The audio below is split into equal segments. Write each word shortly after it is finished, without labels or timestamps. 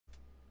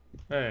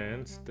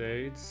And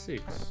stage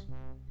 6.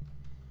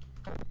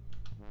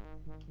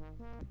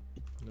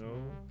 No,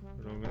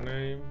 wrong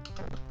name.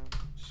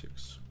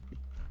 6.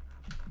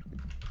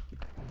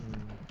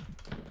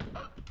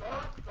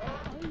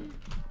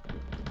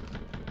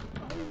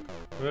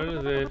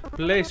 Well, the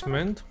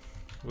placement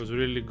was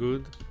really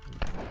good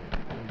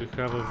on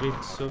behalf of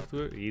id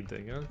Software. id,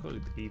 I can't call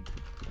it id.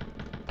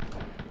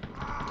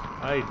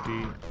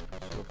 ID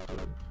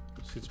Software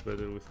sits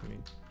better with me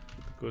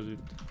because it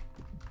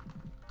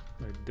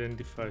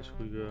identifies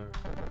who you are.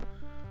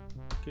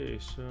 Okay,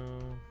 so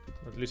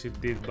at least it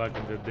did back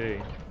in the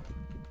day.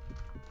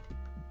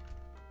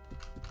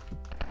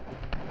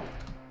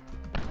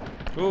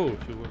 Oh,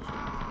 he was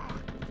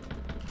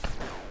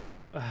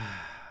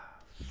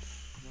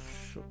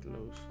so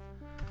close.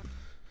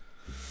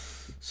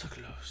 So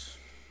close.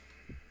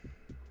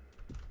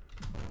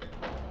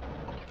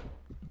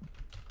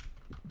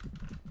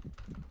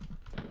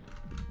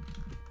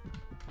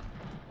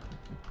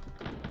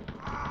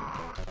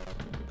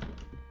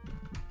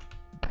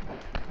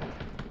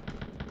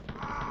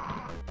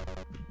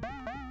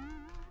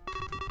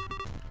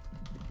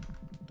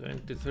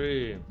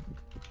 Three.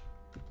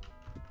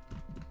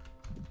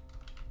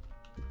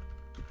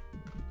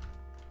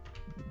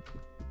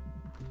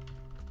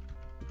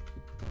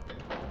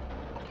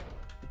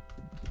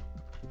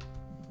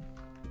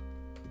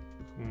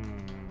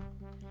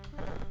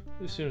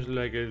 This seems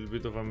like a little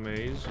bit of a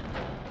maze.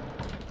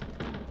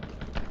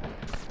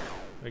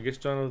 I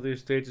guess one of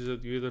these stages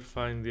that you either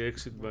find the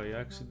exit by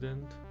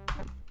accident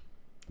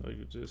or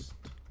you just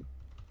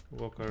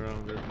walk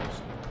around it.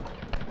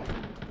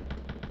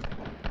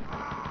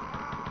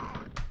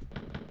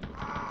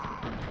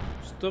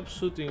 Stop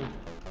shooting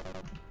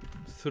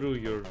through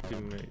your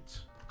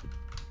teammates.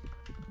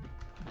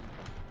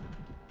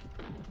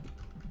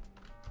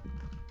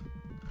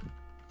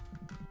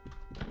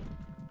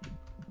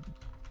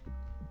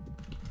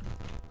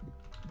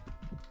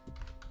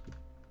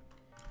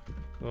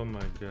 Oh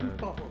my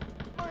god.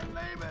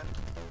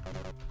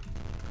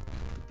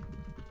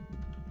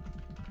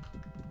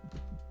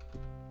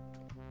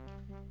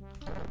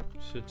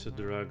 Such a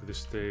drag, this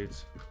stage.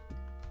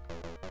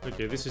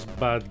 Okay, this is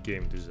bad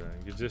game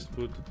design. You just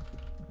put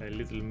a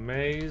little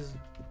maze,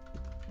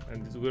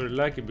 and we're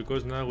lucky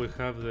because now we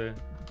have the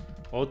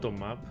auto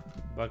map.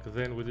 Back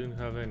then we didn't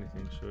have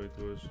anything, so it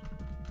was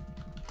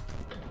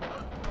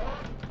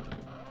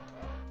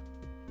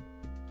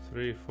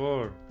 3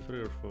 or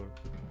 4.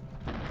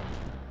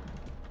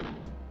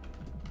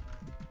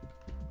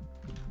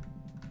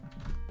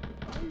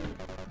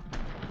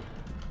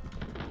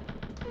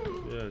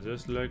 Yeah,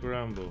 just like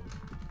Rambo.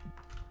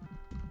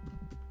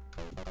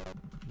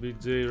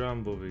 BJ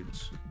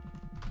Rambovich.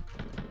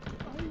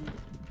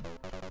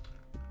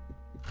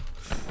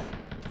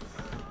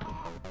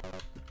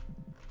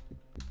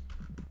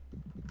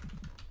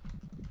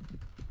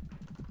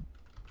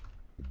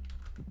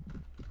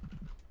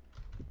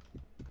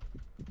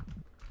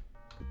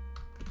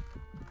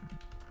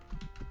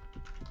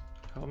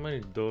 How many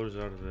doors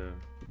are there?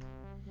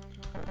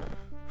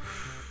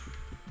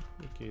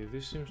 Okay,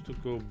 this seems to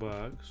go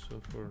back, so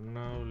for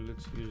now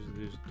let's use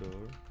this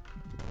door.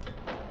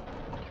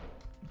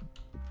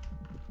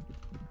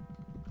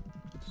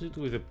 It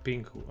with a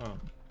pink. Ah,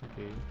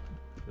 okay.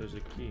 There's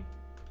a key.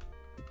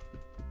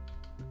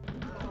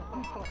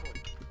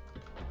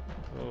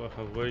 Oh, I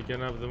have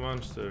waken up the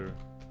monster.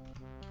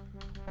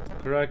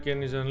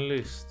 Kraken is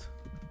unleashed.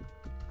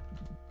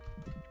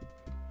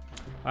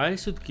 I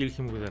should kill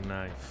him with a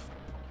knife.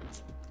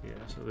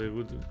 Yeah, so they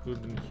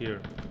couldn't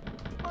hear.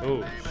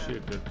 Oh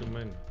shit, there are too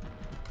many.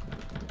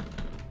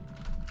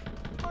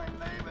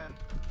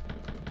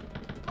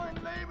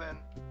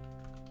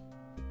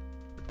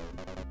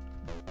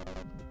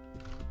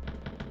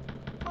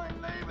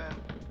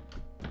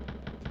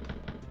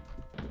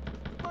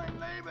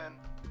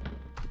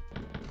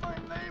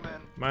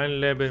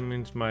 Mein Leben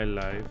means my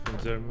life in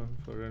German,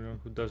 for anyone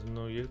who doesn't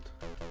know yet.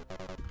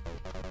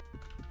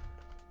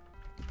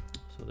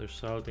 So they're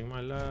shouting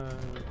my life,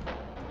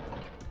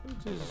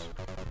 which is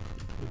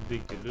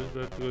ridiculous,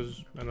 but it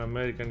was an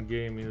American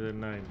game in the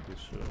 90s,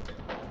 so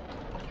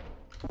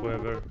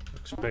whoever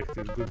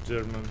expected good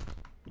German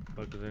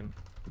back then,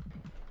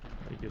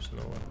 I guess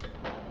no one.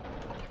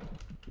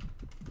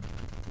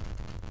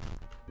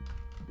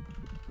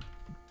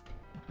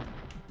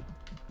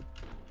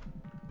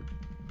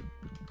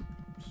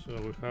 So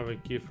we have a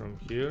key from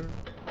here.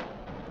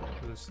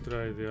 Let's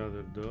try the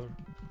other door.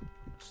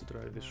 Let's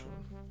try this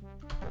one.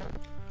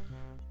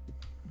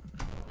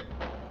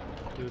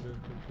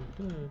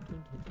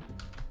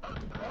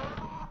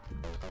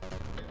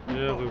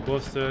 Yeah, we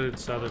both stared at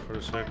each other for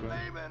a second.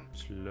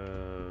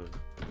 Slow.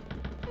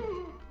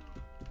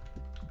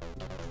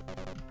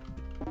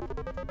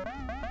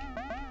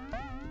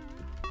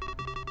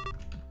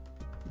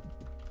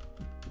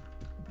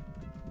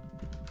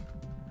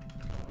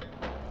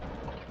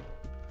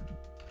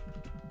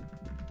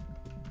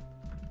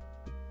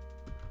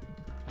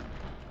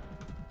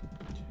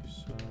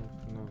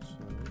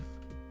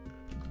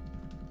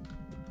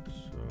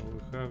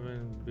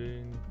 Haven't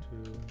been to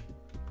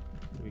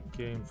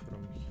came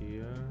from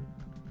here.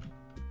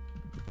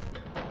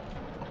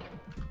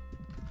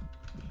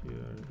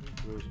 Here it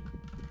goes.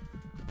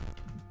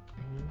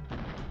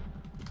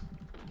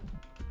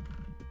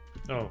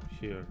 Oh,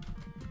 here.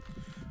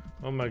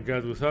 Oh my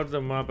god, without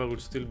the map I would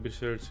still be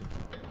searching.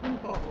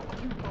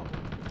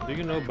 Do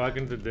you know, back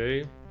in the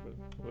day,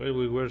 well,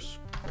 we were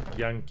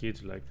young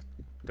kids, like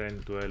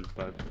 10, 12,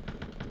 but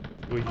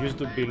we used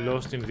to be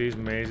lost in these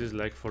mazes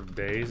like for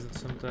days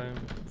sometimes,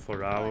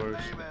 for hours.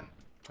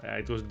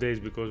 It was days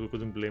because we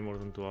couldn't play more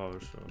than 2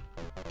 hours, so.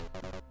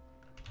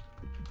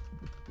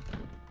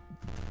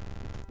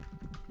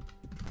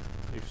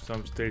 If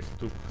some stage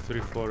took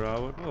 3-4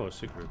 hours, oh,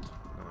 secret,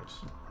 nice.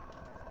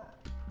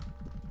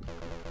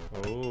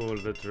 Oh,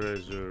 the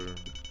treasure.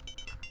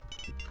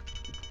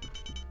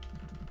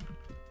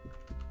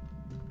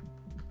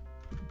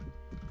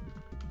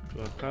 Do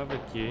I have a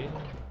key?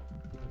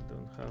 I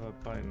don't have a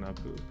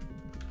pineapple.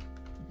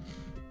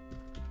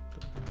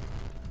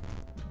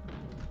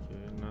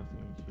 Okay,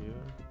 nothing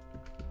here.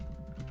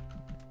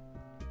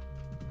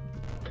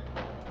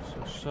 So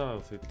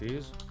south it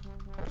is.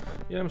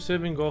 Yeah, I'm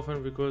saving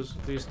often because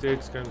these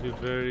stages can be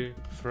very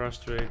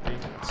frustrating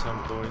at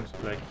some points,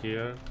 like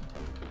here.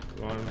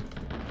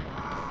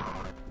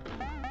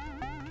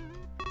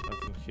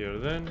 Nothing here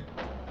then.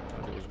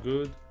 That was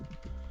good.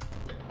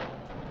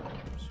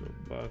 So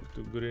back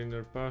to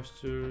greener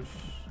pastures.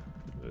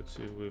 Let's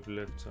see if we've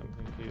left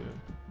something here.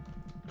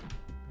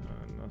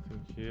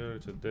 Nothing here,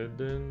 it's a dead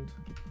end.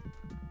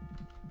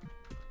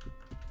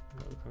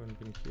 No, we haven't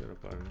been here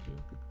apparently.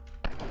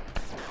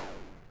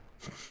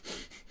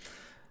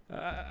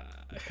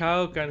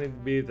 How can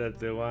it be that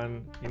the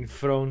one in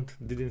front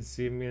didn't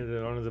see me and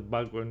the one at the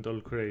back went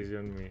all crazy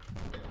on me?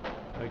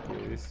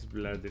 Okay, this is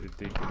bloody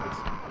ridiculous.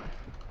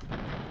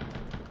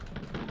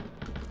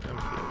 Come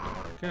here.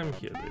 Come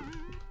here, baby.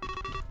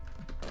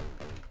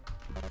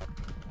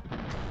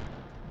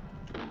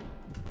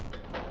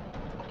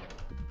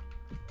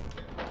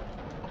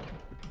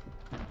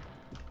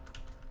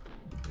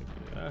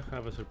 Okay, I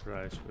have a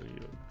surprise for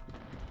you,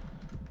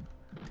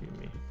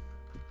 Timmy.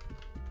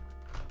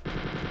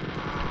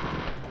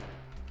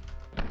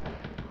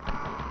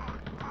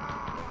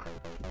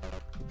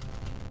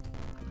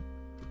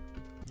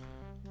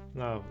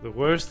 Now, the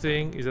worst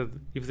thing is that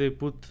if they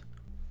put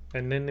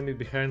an enemy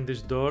behind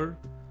this door,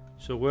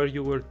 so where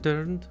you were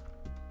turned,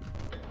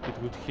 it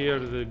would hear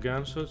the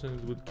gunshots and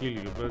it would kill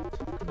you, but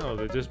no,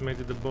 they just made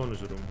it a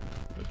bonus room.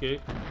 Okay,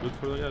 good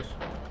for the guys.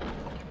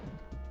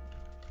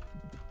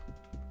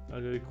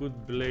 They could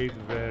play it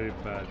very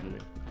badly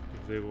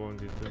if they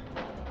wanted to.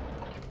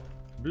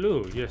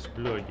 Blue, yes,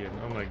 blue again.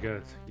 Oh my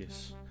god,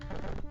 yes.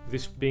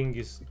 This ping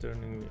is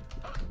turning me.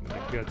 My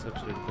guts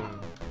upside down.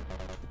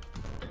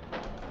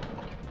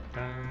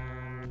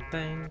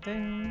 Dang,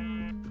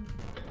 dang.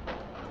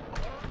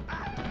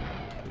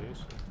 Okay,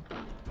 so.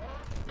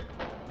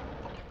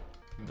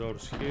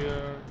 Doors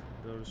here,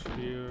 doors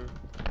here.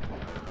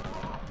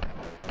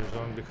 There's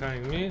one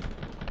behind me.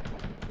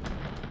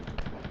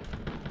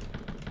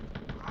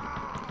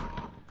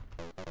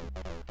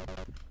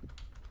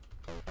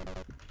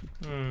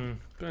 Hmm,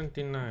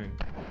 29.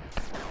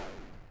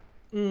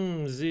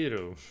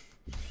 0.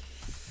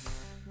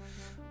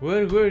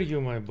 Where were you,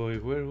 my boy?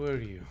 Where were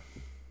you?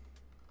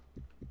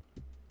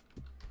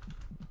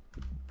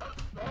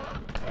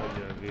 Oh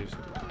yeah, these two.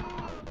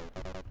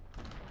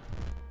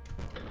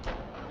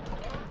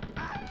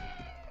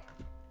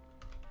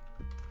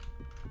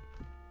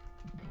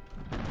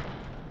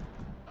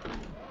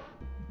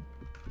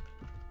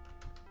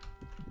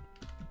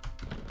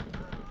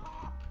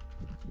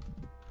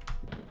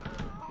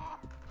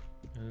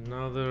 And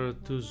now there are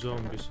 2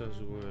 zombies as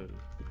well.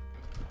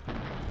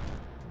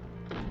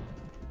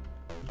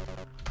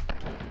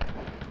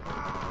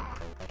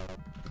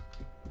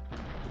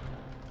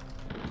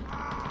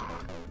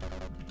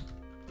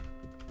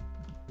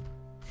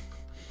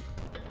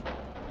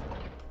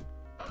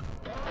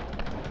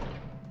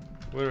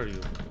 Where are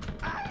you?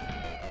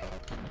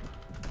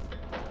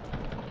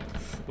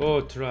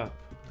 Oh, trap.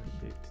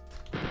 I hate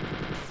it.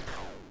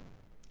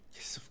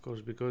 Yes, of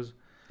course, because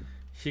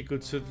he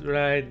could shoot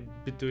right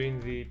between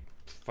the...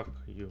 Fuck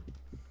you.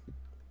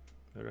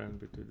 Right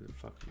between the...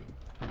 Fuck you.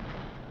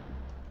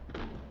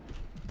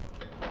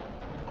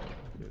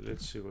 Okay,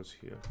 let's see what's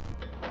here.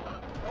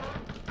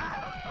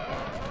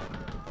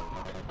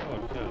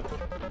 Oh, health.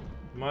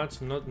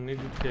 Much not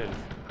needed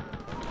health.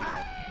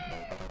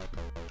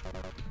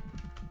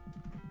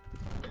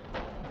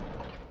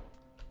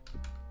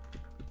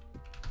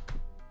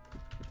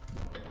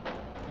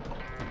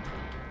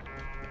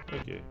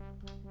 Okay.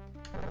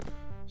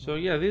 So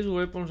yeah, these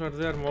weapons are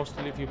there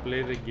mostly if you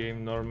play the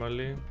game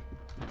normally.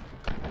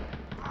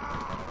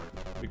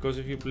 Because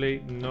if you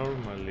play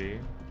normally,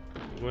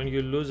 when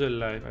you lose a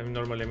life, I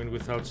mean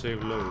without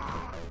save load.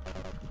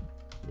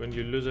 When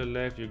you lose a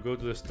life, you go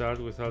to the start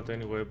without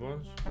any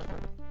weapons.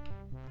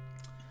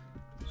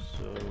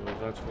 So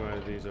that's why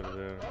these are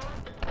there.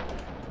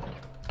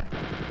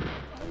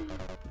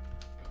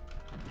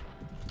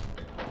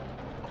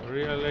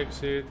 Real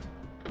exit.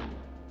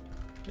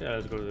 Yeah,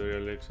 let's go to the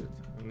real exit.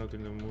 I'm not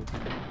in the mood.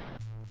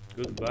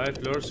 Goodbye,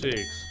 floor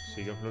 6.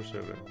 See you on floor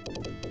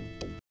 7.